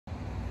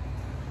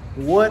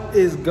What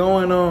is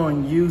going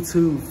on,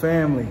 YouTube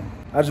family?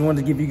 I just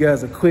wanted to give you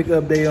guys a quick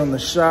update on the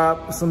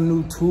shop, some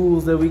new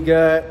tools that we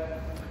got.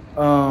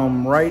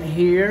 Right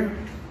here,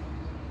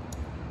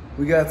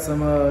 we got some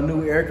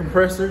new air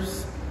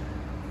compressors,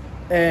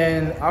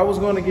 and I was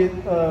going to get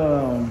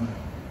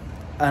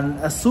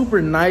a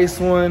super nice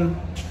one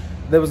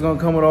that was going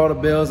to come with all the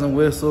bells and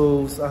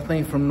whistles, I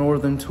think from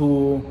Northern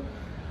Tool,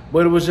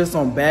 but it was just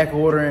on back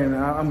order,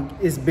 and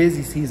it's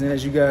busy season,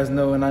 as you guys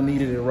know, and I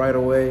needed it right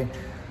away.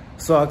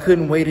 So I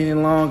couldn't wait any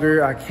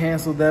longer. I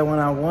canceled that one.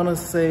 I want to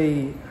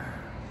say,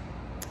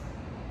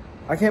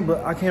 I can't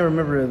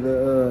remember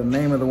the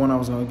name of the one I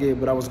was gonna get,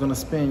 but I was gonna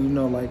spend, you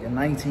know, like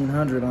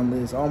 $1,900 on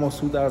this,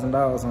 almost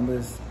 $2,000 on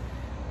this.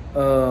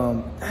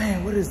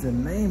 Dang, what is the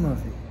name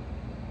of it?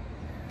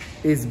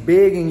 It's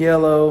big and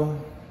yellow.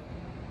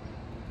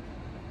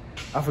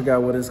 I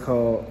forgot what it's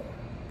called,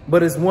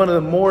 but it's one of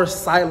the more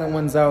silent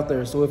ones out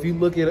there. So if you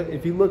look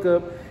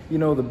up, you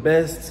know, the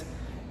best,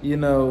 you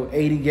know,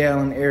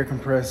 80-gallon air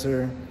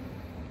compressor,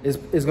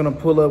 it's gonna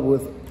pull up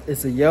with,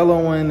 it's a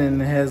yellow one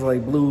and it has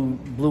like blue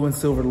and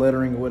silver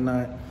lettering and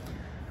whatnot.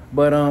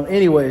 But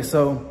anyway,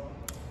 so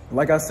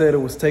like I said, it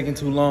was taking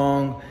too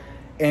long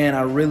and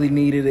I really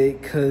needed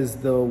it because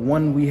the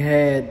one we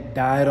had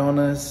died on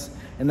us,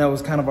 and that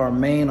was kind of our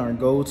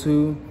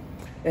go-to.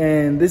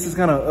 And this is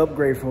kind of an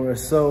upgrade for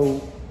us.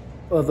 So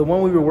the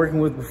one we were working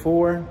with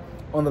before,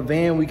 on the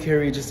van we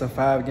carried just a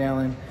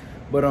 5-gallon.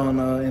 But on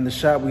in the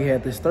shop, we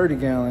had this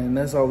 30-gallon, and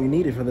that's all we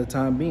needed for the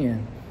time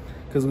being,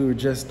 because we were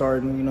just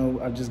starting. You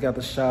know, I just got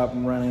the shop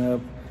and running up,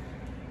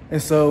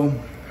 and so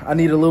I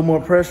need a little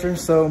more pressure.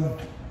 So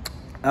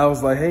I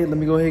was like, hey, let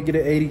me go ahead and get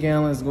an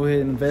 80-gallon. Let's go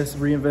ahead and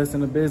reinvest in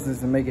the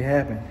business and make it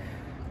happen.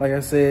 Like I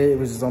said, it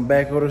was just on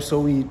back order,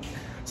 so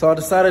I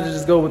decided to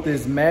just go with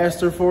this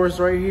Master Force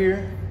right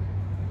here.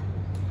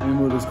 Let me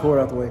move this cord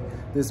out the way.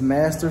 This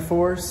Master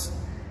Force,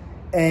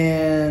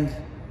 and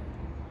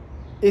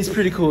it's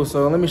pretty cool.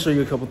 So let me show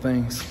you a couple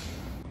things.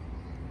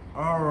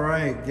 All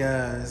right,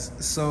 guys.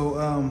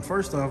 So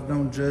first off,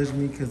 don't judge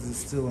me because it's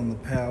still on the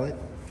pallet,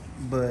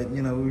 but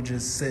you know, we were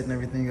just setting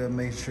everything up,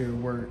 make sure it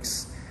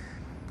works.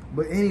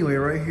 But anyway,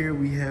 right here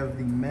we have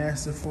the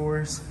Master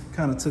Force.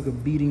 Kind of took a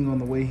beating on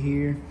the way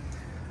here.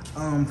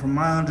 From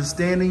my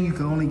understanding, you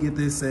can only get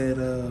this at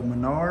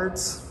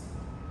Menards.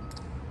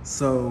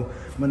 So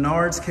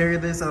Menards carry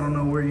this. I don't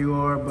know where you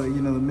are, but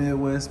you know, the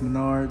Midwest,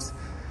 Menards,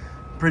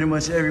 pretty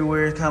much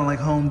everywhere. It's kind of like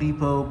Home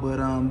Depot, but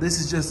this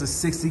is just a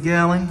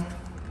 60-gallon,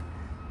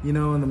 you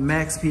know, and the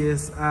max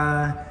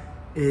PSI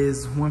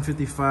is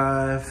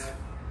 155.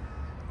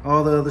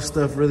 All the other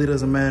stuff really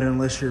doesn't matter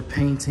unless you're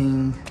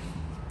painting.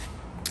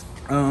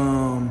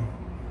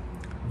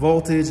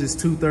 Voltage is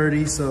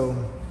 230, so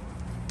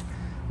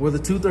where the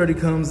 230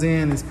 comes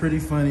in is pretty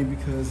funny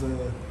because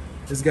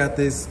it's got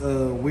this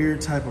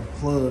weird type of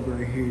plug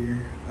right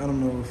here. I don't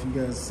know if you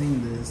guys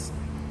seen this.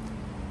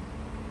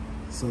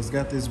 So it's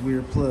got this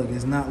weird plug.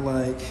 It's not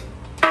like,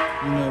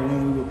 you know,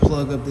 when we would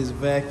plug up this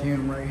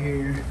vacuum right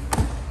here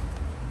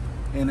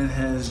and it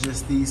has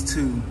just these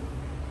two.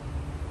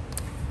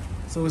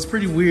 So it's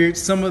pretty weird.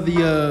 Some of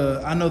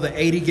the, I know the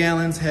 80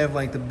 gallons have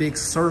like the big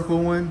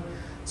circle one.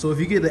 So if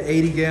you get the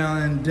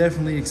 80-gallon,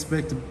 definitely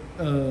expect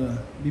to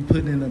be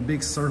putting in a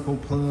big circle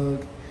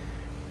plug.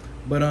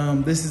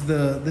 But this is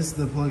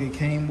the plug it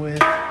came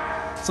with.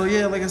 So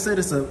yeah, like I said,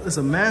 it's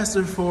a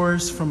Master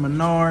Force from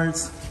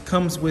Menards.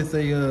 Comes with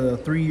a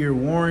 3-year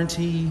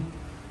warranty.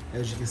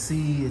 As you can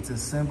see, it's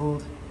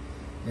assembled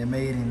and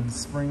made in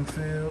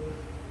Springfield.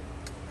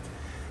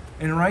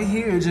 And right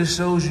here, it just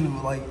shows you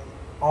like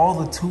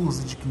all the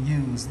tools that you can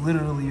use,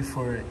 literally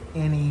for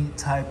any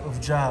type of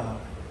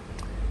job.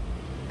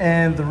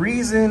 And the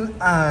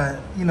reason I,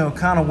 you know,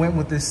 kind of went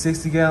with this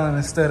 60-gallon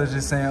instead of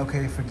just saying,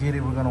 okay, forget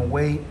it, we're gonna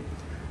wait.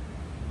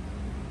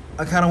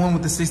 I kind of went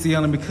with the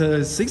 60-gallon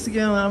because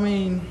 60-gallon, I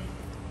mean,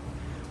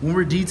 when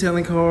we're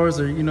detailing cars,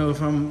 or, you know,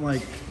 if I'm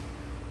like,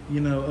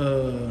 you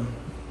know,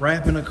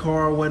 wrapping a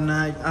car or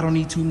whatnot, I don't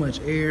need too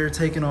much air,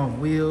 taking off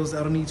wheels,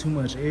 I don't need too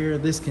much air.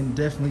 This can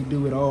definitely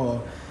do it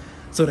all.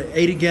 So the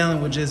 80-gallon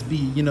would just be,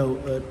 you know,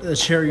 a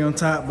cherry on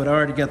top, but I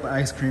already got the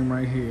ice cream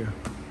right here.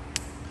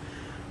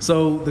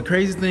 So the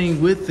crazy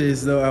thing with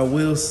this, though, I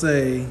will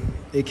say,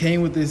 it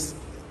came with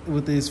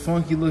this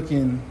funky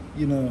looking,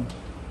 you know,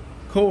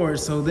 cord.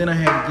 So then I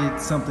had to get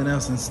something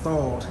else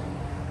installed.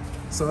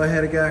 So I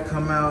had a guy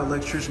come out,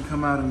 electrician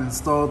come out and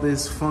install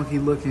this funky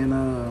looking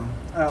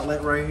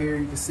outlet right here.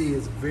 You can see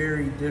it's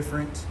very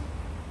different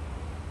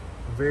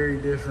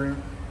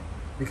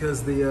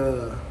because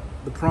the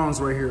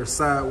prongs right here are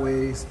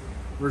sideways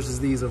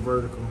versus these are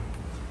vertical.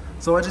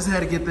 So I just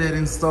had to get that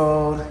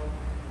installed.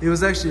 It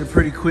was actually a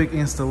pretty quick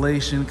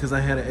installation because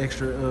I had an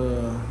extra,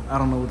 I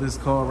don't know what this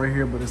is called right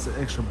here, but it's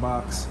an extra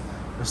box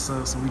or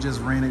so. So we just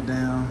ran it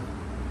down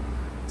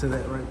to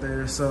that right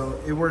there. So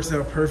it works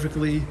out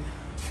perfectly.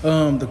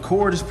 The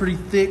cord is pretty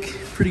thick,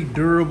 pretty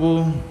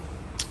durable.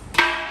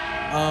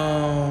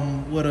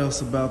 What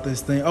else about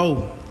this thing?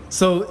 Oh,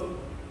 so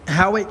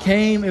how it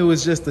came, it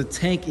was just the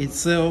tank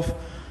itself,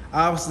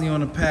 obviously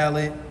on a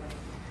pallet.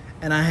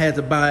 and I had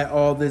to buy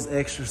all this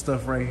extra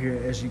stuff right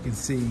here, as you can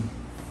see.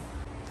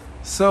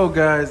 So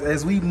guys,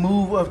 as we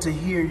move up to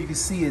here, you can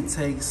see it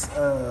takes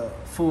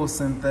full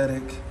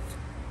synthetic,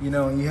 you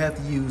know, and you have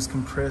to use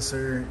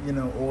compressor, you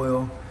know,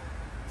 oil.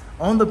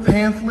 On the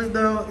pamphlet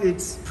though,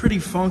 it's pretty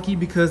funky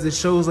because it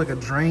shows like a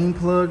drain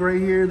plug right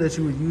here that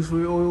you would use for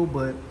your oil,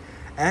 but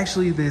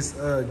actually this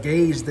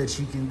gauge that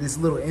you can, this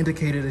little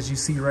indicator that you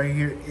see right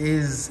here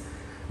is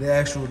the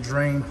actual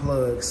drain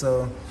plug.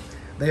 So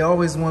they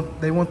always want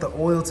the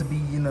oil to be,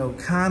 you know,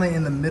 kind of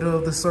in the middle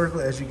of the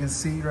circle, as you can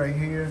see right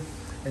here.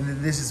 And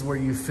then this is where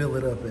you fill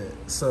it up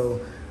at.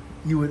 So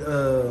you would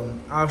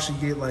obviously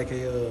get like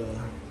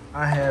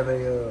I have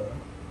a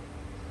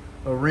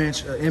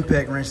wrench, an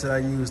impact wrench that I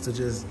use to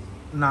just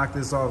knock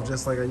this off,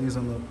 just like I use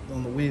on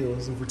the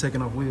wheels if we're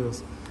taking off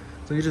wheels.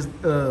 So you just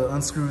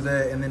unscrew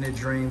that and then it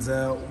drains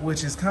out,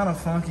 which is kind of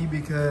funky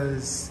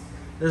because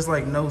there's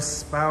like no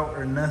spout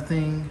or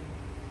nothing.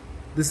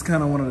 This is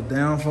kind of one of the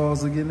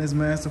downfalls of getting this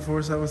Master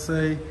Force, I would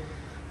say.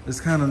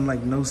 There's kind of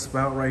like no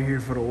spout right here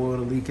for the oil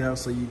to leak out.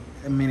 So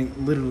I mean, it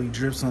literally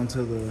drips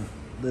onto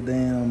the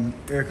damn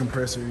air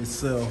compressor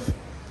itself.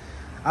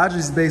 I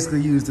just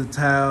basically used a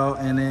towel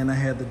and then I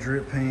had the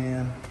drip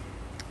pan.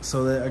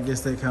 So that, I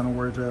guess that kind of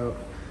worked out.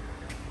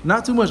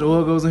 Not too much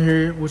oil goes in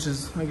here, which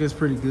is, I guess,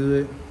 pretty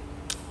good.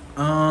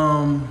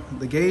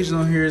 The gauge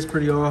on here is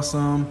pretty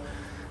awesome.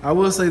 I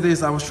will say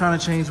this, I was trying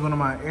to change one of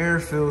my air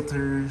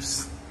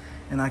filters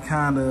and I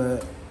kind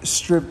of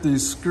stripped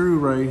this screw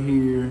right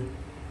here.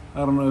 I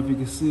don't know if you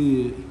can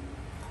see it.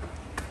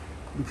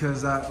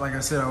 Because like I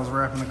said, I was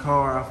wrapping the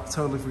car. I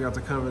totally forgot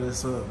to cover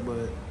this up,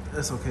 but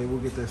that's okay, we'll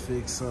get that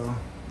fixed. So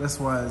that's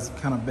why it's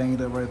kind of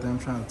banged up right there. I'm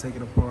trying to take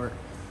it apart.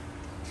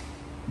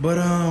 But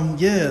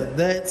yeah,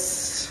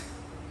 that's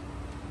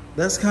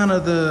kind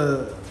of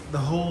the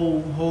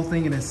whole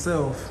thing in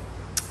itself.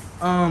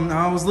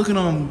 I was looking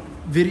on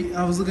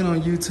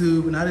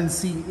YouTube and I didn't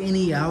see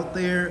any out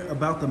there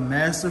about the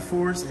Master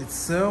Force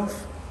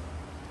itself.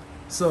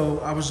 So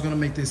I was just gonna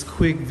make this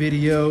quick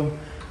video.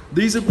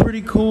 These are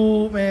pretty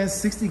cool, man.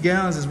 60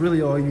 gallons is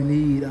really all you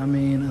need. I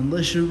mean,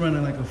 unless you're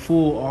running like a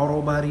full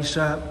auto body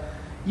shop,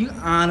 you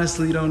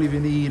honestly don't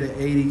even need an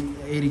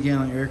 80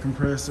 gallon air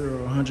compressor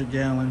or 100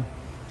 gallon.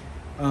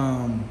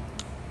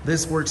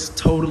 This works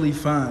totally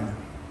fine.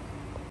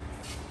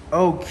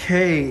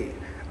 Okay,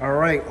 all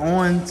right,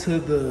 on to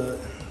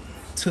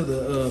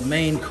the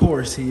main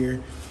course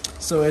here.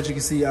 So as you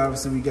can see,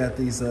 obviously we got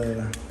these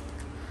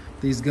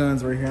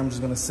guns right here. I'm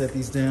just gonna set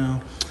these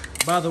down.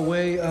 By the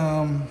way,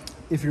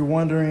 if you're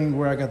wondering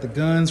where I got the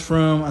guns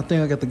from, I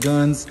think I got the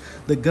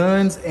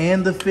guns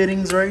and the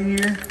fittings right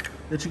here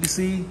that you can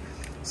see.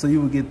 So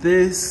you would get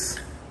this,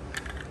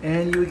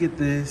 and you would get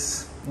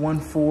this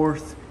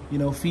 1/4, you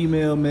know,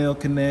 female male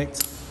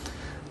connect.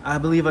 I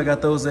believe I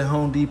got those at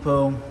Home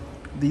Depot.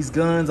 These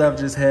guns I've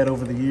just had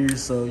over the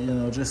years, so you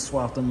know, just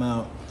swapped them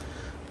out.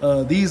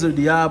 These are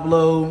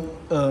Diablo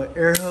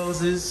air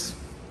hoses.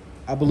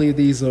 I believe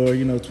these are,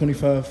 you know,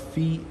 25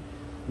 feet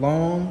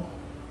long.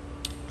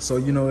 So,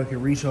 you know, it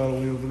can reach all the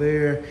way over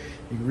there.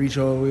 You can reach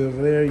all the way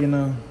over there, you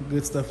know,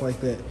 good stuff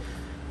like that.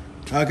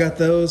 I got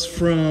those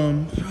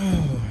from,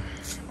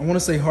 I want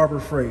to say Harbor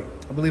Freight.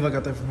 I believe I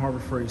got that from Harbor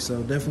Freight.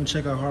 So definitely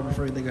check out Harbor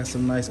Freight. They got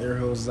some nice air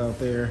hoses out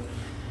there,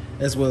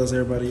 as well as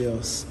everybody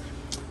else.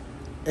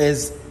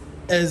 As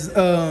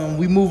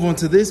we move on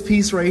to this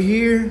piece right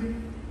here,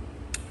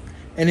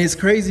 and it's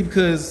crazy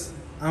because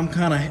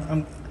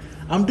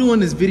I'm doing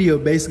this video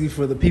basically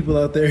for the people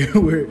out there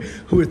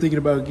who are thinking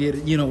about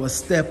getting, you know, a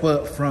step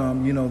up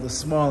from, you know, the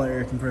smaller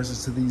air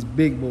compressors to these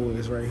big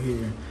boys right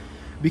here.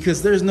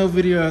 Because there's no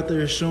video out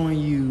there showing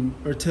you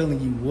or telling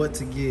you what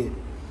to get.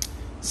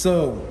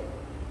 So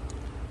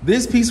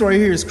this piece right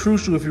here is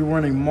crucial if you're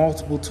running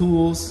multiple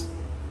tools.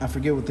 I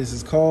forget what this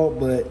is called,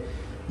 but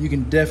you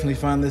can definitely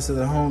find this at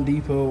a Home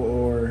Depot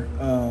or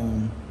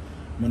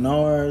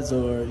Menards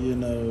or, you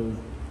know,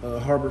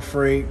 Harbor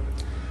Freight.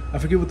 I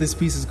forget what this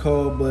piece is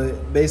called,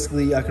 but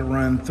basically I can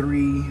run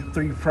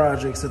three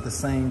projects at the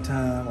same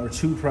time, or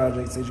 2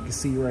 projects, as you can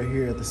see right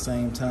here, at the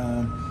same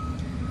time.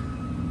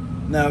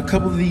 Now, a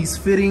couple of these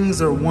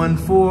fittings are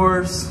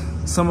 1/4s.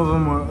 Some of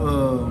them are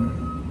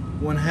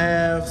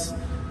 1/2s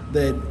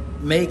that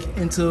make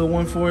into a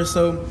 1/4.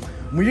 So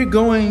when you're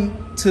going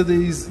to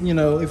these, you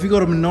know, if you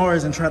go to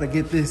Menards and try to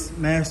get this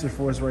Master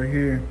Force right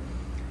here,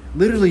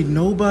 literally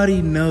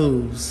nobody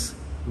knows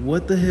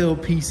what the hell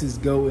pieces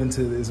go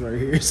into this right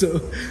here.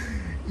 So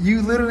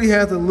you literally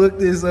have to look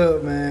this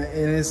up, man,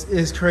 and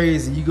it's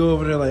crazy. You go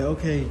over there like,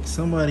 okay,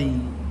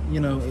 somebody, you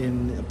know,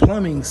 in the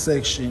plumbing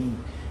section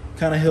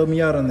kind of help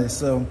me out on this.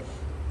 So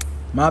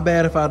my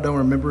bad if I don't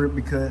remember it,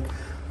 because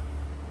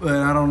but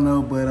I don't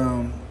know. But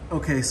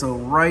okay, so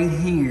right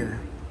here,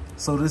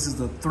 so this is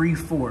the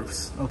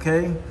 3/4,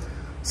 okay?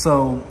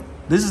 So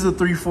this is the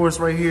 3/4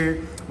 right here.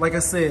 Like I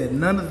said,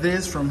 none of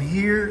this from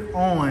here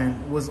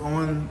on was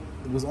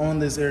on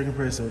this air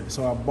compressor.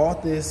 So I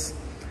bought this,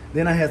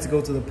 then I had to go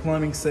to the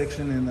plumbing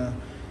section and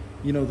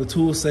you know, the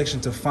tool section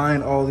to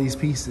find all these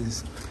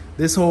pieces.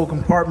 This whole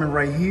compartment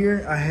right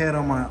here I had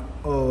on my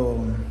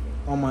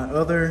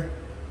other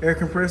air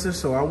compressor,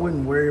 so I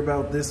wouldn't worry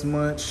about this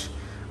much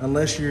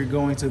unless you're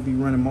going to be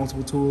running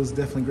multiple tools.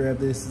 Definitely grab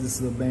this. This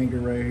is a banger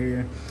right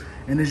here.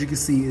 And as you can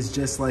see, it's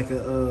just like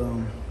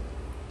a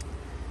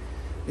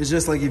it's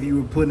just like if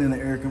you were putting in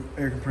an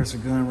air compressor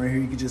gun right here.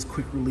 You could just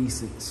quick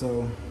release it.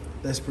 So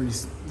that's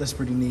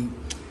pretty neat.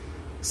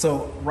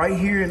 So right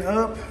here and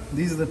up,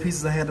 these are the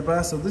pieces I had to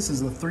buy. So this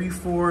is a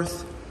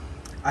 3/4.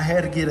 I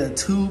had to get a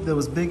tube that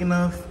was big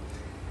enough.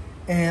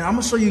 And I'm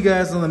gonna show you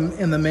guys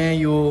in the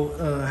manual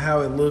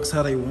how it looks,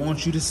 how they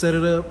want you to set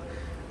it up.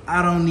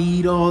 I don't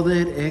need all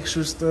that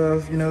extra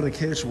stuff, you know, to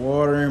catch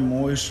water and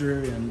moisture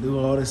and do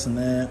all this and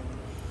that,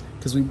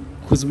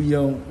 because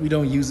we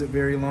don't use it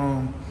very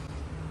long.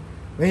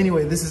 But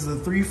anyway, this is the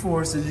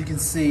 3/4, as you can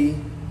see,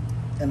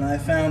 and I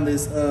found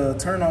this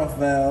turn-off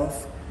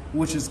valve,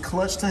 which is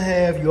clutch to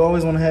have. You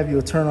always want to have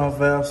your turn-off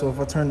valve. So if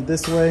I turn it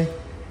this way,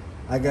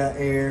 I got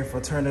air. If I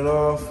turn it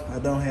off, I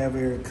don't have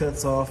air. It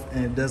cuts off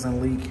and it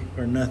doesn't leak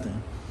or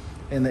nothing.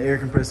 And the air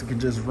compressor can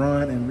just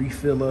run and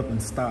refill up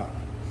and stop.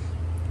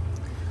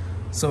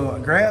 So I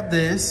grabbed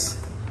this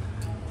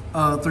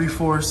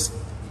 3/4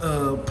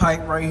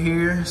 pipe right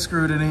here,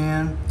 screwed it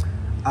in.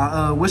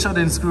 I wish I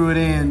didn't screw it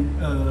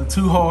in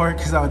too hard,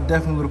 because I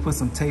definitely would have put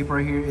some tape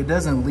right here. It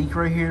doesn't leak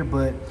right here,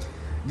 but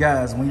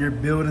guys, when you're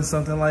building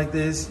something like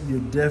this, you're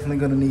definitely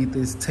gonna need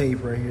this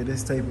tape right here.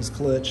 This tape is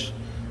clutch.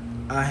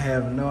 I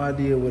have no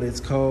idea what it's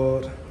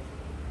called.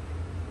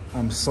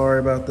 I'm sorry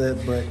about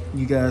that, but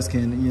you guys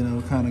can, you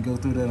know, kind of go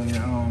through that on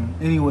your own.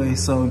 Anyway,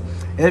 so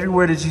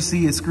everywhere that you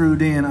see it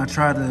screwed in, I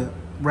try to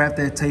wrap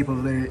that tape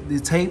over there. The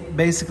tape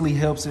basically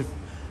helps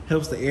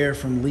the air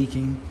from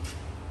leaking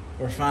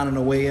or finding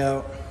a way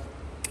out.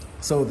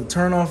 So the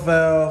turn-off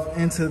valve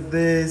into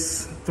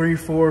this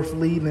 3/4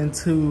 leading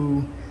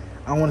into,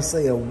 I want to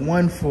say, a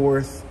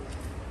 1/4,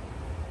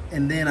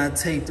 and then I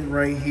taped it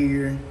right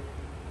here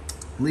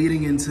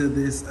leading into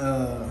this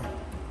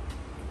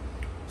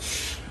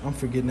I'm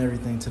forgetting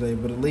everything today,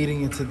 but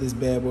leading into this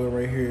bad boy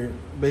right here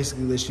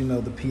basically lets you know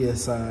the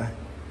PSI,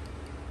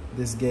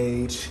 this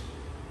gauge.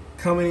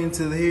 Coming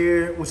into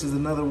here, which is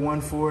another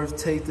 1/4,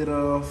 taped it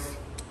off,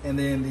 and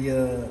then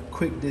the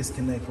quick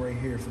disconnect right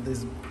here for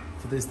this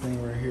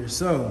thing right here.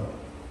 So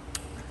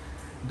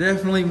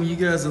definitely, when you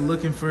guys are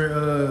looking for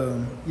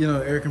you know,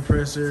 air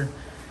compressor,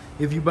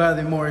 if you buy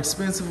the more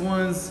expensive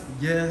ones,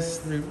 yes,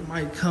 they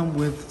might come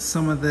with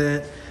some of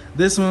that.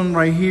 This one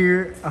right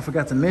here, I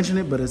forgot to mention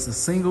it, but it's a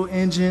single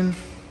engine.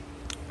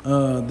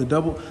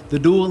 The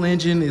dual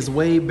engine is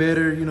way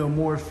better, you know,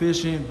 more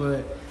efficient,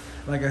 but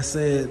like I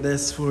said,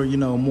 that's for, you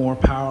know, more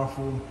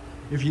powerful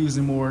if you're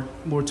using more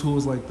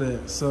tools like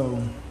that. So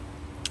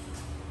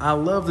I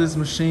love this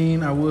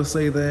machine, I will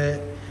say that.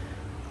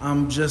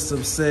 I'm just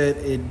upset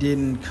it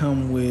didn't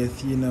come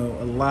with, you know,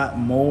 a lot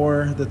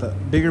more that the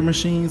bigger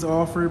machines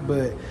offer,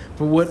 but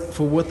for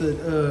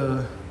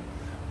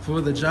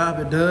the job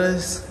it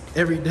does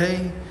every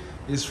day,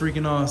 is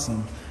freaking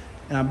awesome.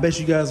 And I bet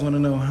you guys want to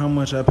know how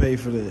much I paid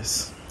for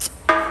this.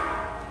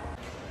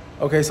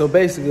 Okay, so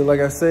basically, like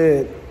I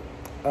said,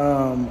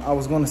 I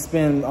was going to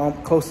spend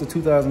close to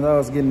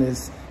 $2,000 getting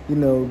this, you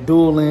know,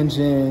 dual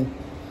engine,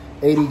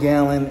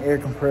 80-gallon air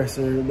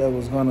compressor that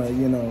was going to,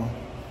 you know,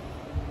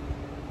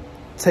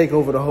 take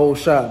over the whole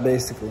shop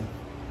basically.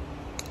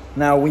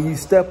 Now, when you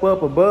step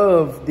up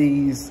above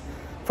these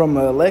from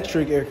an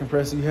electric air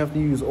compressor, you have to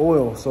use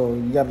oil. So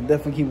you got to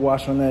definitely keep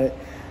watching that,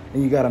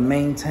 and you got to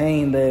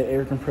maintain that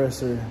air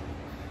compressor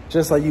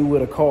just like you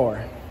would a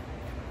car.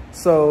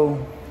 So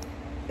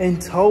in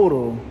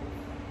total,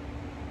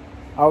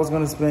 I was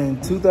going to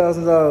spend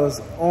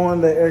 $2,000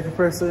 on the air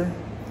compressor.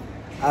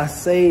 I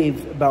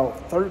saved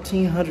about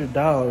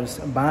 $1,300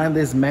 buying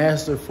this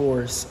Master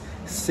Force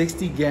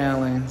 60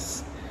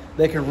 gallons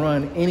that can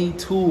run any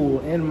tool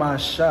in my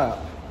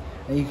shop.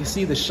 And you can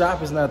see the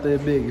shop is not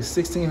that big. It's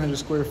 1,600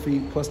 square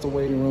feet plus the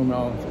waiting room and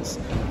office.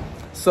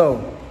 So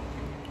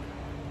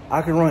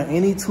I can run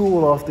any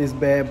tool off this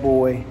bad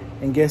boy,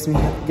 and guess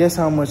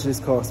how much this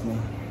cost me?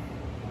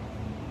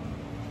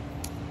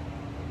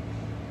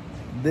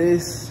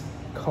 This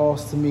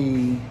cost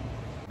me,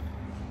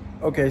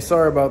 okay,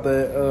 sorry about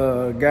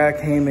that. Guy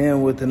came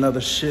in with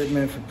another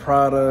shipment for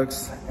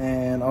products,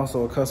 and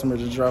also a customer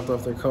just dropped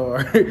off their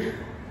car.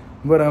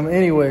 But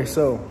anyway,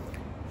 so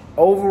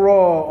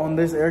overall on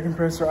this air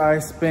compressor, I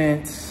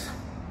spent,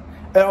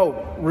 oh,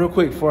 real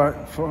quick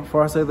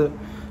before I say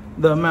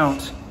the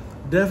amount,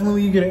 definitely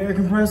when you get an air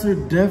compressor,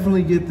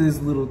 definitely get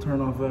this little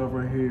turn-off valve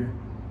right here.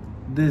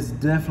 This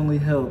definitely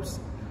helps.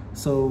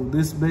 So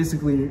this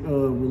basically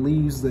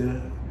relieves the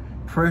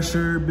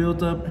pressure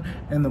built up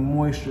and the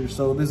moisture.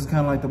 So this is kind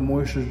of like the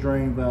moisture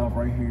drain valve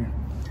right here.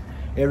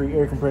 Every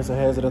air compressor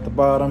has it at the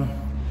bottom.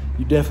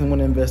 You definitely want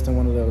to invest in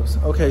one of those.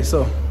 Okay,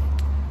 so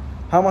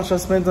how much I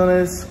spent on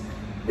this?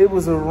 It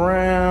was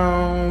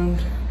around,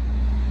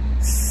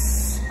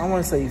 I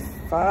want to say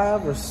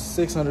 $500 or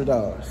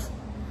 $600.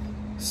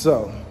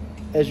 So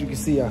as you can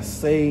see, I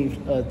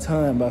saved a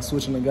ton by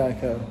switching to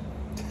Geico.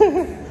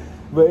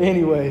 But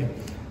anyway,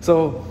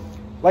 so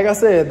like I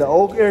said, the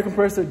old air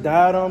compressor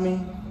died on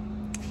me.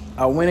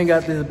 I went and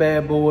got this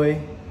bad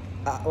boy.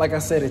 Like I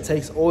said, it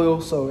takes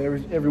oil, so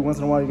every once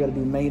in a while you got to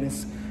do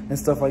maintenance and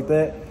stuff like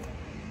that.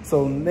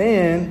 So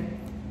then,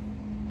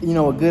 you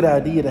know, a good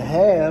idea to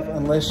have,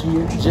 unless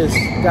you just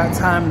got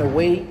time to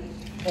wait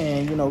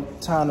and, you know,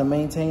 time to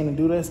maintain and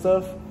do that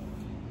stuff,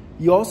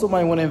 you also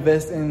might want to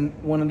invest in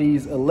one of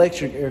these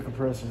electric air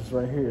compressors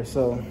right here.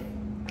 So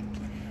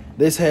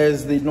this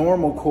has the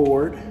normal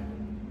cord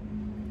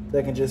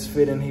that can just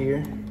fit in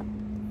here.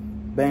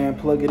 Bam,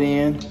 plug it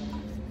in,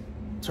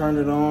 turn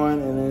it on,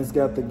 and then it's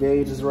got the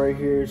gauges right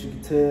here, as you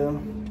can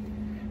tell.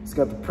 It's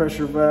got the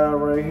pressure valve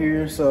right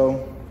here.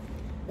 So,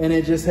 and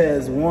it just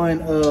has one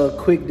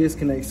quick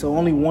disconnect. So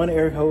only one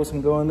air hose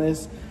can go in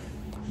this.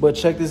 But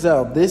check this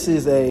out. This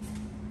is a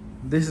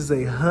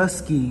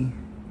Husky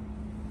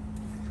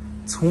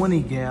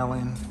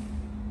 20-gallon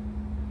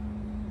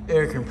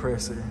air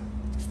compressor.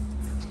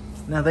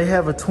 Now they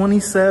have a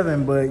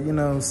 27, but you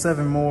know,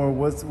 7 more,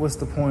 what's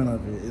the point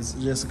of it? It's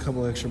just a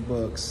couple extra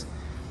bucks.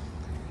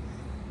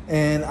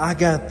 And I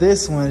got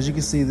this one. As you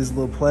can see, this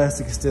little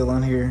plastic is still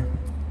on here.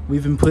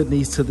 We've been putting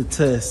these to the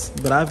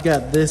test, but I've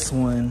got this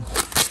one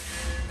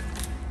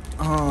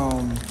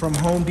from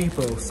Home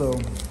Depot. So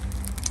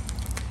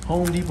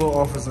Home Depot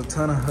offers a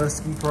ton of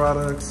Husky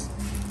products.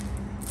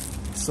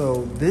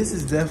 So this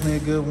is definitely a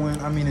good one.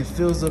 I mean, it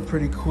fills up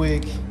pretty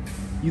quick.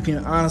 You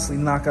can honestly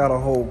knock out a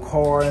whole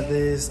car in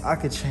this. I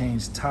could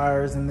change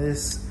tires in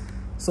this.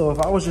 So if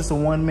I was just a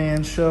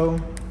one-man show,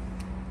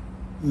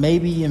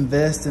 maybe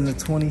invest in the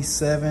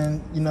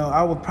 27. You know,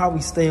 I would probably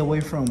stay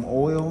away from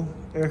oil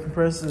air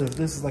compressors. If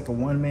this is like a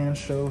one-man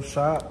show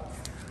shop,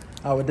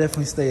 I would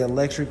definitely stay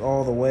electric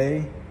all the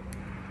way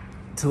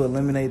to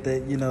eliminate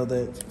that, you know,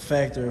 that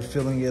factor of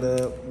filling it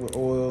up with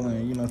oil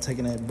and, you know,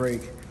 taking that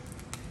break.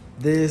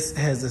 This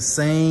has the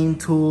same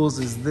tools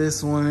as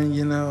this one,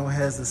 you know,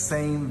 has the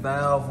same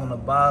valve on the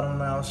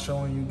bottom I was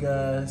showing you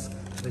guys.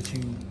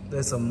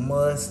 That's a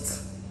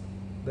must,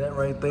 that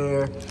right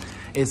there.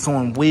 It's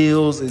on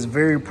wheels, it's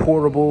very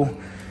portable.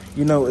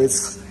 You know,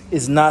 it's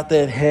not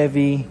that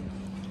heavy.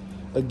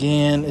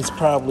 Again, it's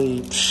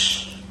probably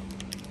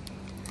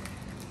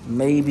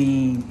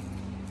maybe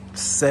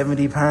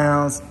 70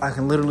 pounds. I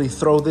can literally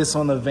throw this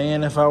on the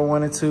van if I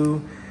wanted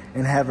to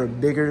and have a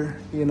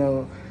bigger, you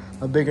know,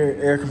 a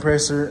bigger air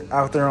compressor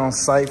out there on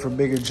site for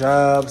bigger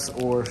jobs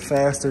or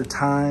faster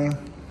time.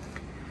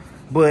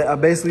 But I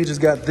basically just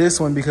got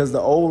this one because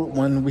the old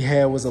one we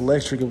had was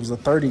electric. It was a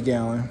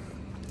 30-gallon.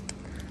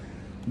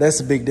 That's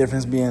a big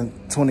difference being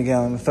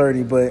 20-gallon and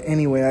 30. But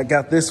anyway, I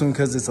got this one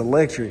because it's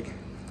electric.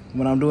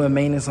 When I'm doing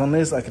maintenance on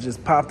this, I could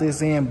just pop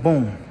this in,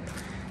 boom.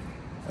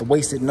 I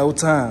wasted no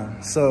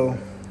time. So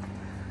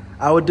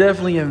I would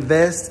definitely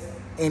invest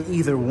in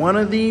either one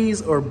of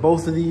these or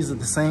both of these at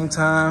the same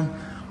time.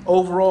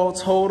 Overall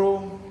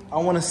total, I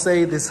want to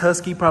say this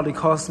Husky probably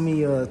cost me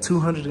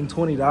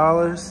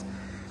 $220.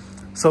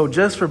 So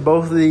just for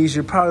both of these,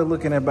 you're probably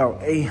looking at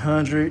about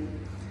 800,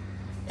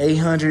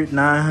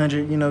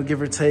 900, you know, give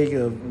or take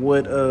of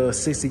what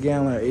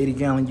 60-gallon or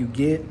 80-gallon you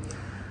get.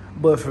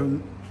 But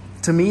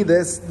to me,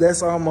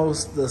 that's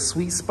almost the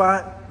sweet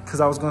spot, because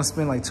I was going to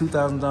spend like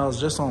 $2,000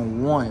 just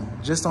on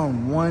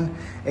one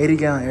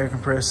 80-gallon air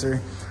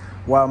compressor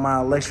while my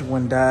electric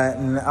one died.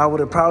 And I would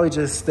have probably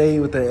just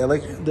stayed with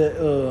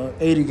the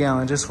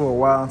 80-gallon just for a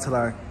while until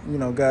I, you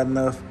know, got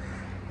enough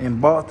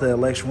and bought the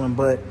electric one.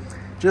 But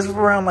just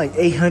around like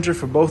 800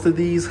 for both of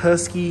these,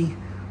 Husky,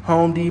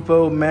 Home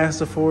Depot,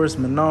 Master Force,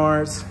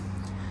 Menards.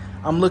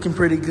 I'm looking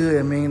pretty good.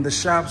 I mean, the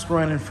shop's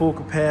running full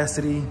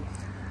capacity.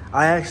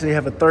 I actually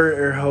have a third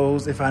air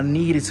hose if I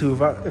needed to.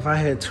 If I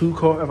had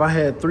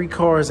 3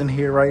 cars in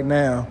here right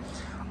now,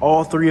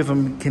 all 3 of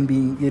them can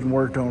be getting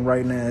worked on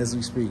right now as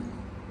we speak.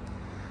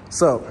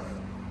 So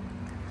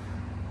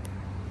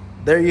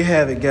there you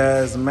have it,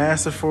 guys. The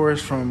Master Force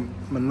from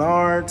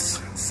Menards,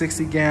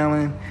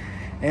 60-gallon,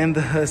 and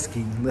the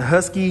Husky. The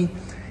Husky,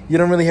 you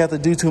don't really have to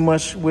do too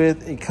much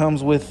with. It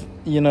comes with,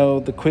 you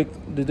know, the quick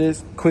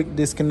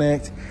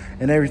disconnect,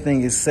 and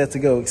everything is set to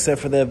go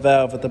except for that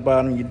valve at the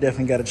bottom. You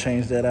definitely got to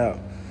change that out.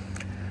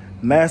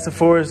 Master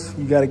Force,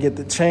 you got to get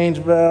the change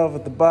valve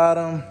at the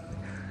bottom,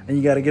 and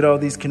you got to get all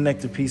these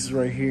connector pieces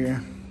right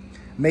here.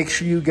 Make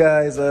sure you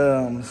guys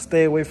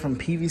stay away from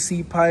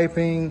PVC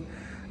piping.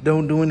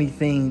 Don't do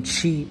anything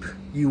cheap.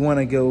 You want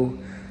to go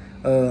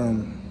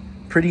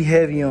pretty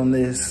heavy on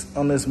this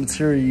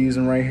material you're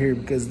using right here,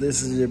 because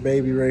this is your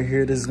baby right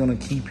here. This is going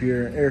to keep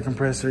your air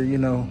compressor, you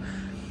know,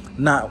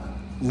 not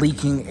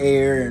leaking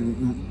air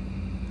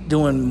and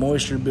doing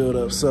moisture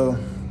buildup. So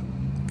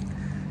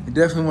you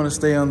definitely want to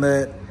stay on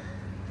that.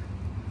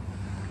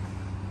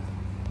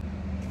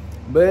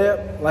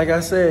 But like I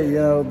said, you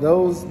know,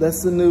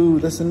 that's the new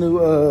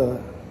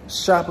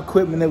shop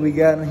equipment that we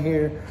got in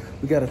here.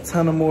 We got a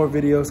ton of more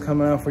videos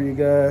coming out for you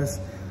guys.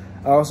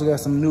 I also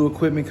got some new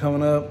equipment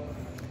coming up,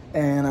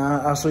 and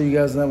I'll show you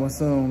guys that one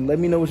soon. Let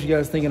me know what you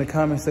guys think in the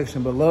comment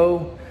section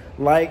below.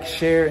 Like,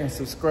 share, and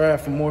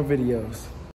subscribe for more videos.